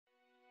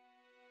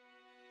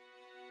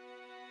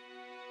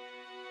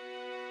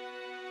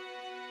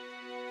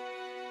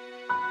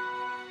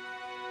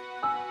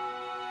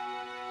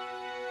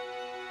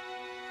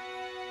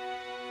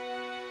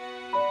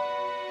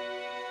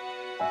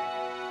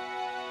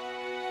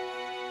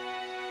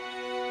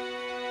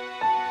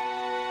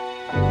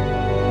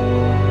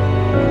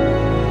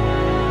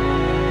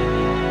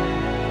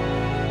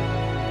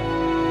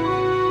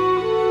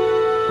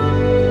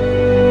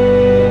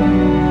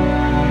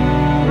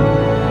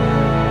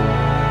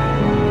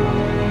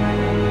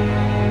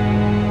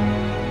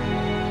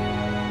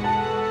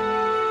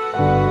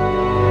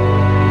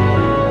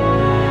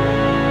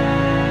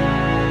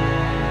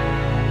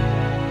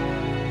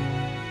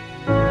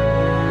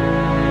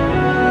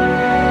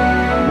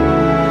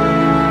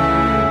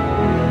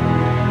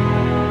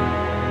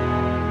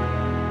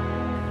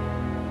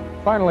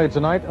finally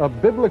tonight, a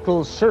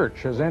biblical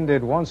search has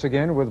ended once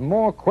again with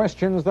more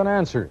questions than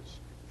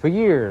answers. For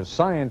years,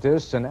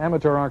 scientists and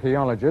amateur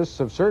archaeologists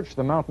have searched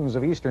the mountains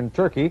of eastern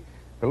Turkey,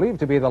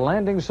 believed to be the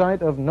landing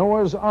site of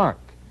Noah's Ark.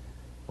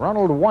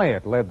 Ron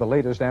Wyatt led the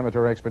latest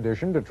amateur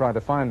expedition to try to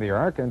find the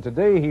Ark, and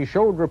today he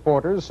showed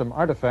reporters some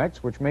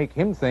artifacts which make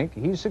him think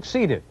he's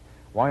succeeded.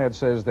 Wyatt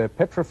says they're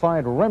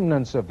petrified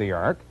remnants of the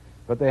Ark,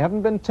 but they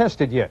haven't been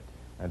tested yet,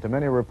 and to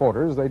many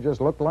reporters they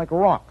just look like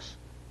rocks.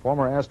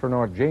 Former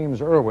astronaut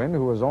James Irwin,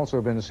 who has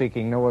also been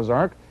seeking Noah's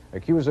Ark,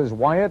 accuses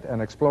Wyatt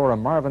and explorer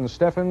Marvin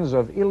Steffens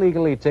of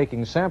illegally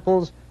taking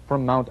samples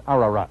from Mount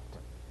Ararat.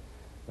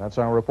 That's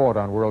our report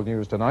on World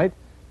News Tonight.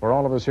 For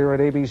all of us here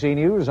at ABC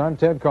News, I'm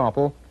Ted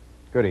Koppel.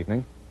 Good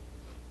evening.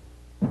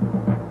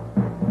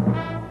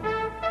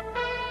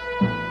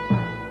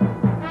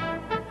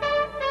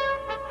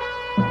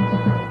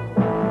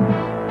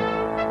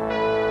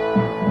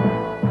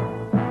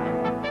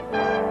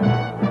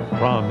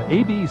 From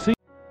ABC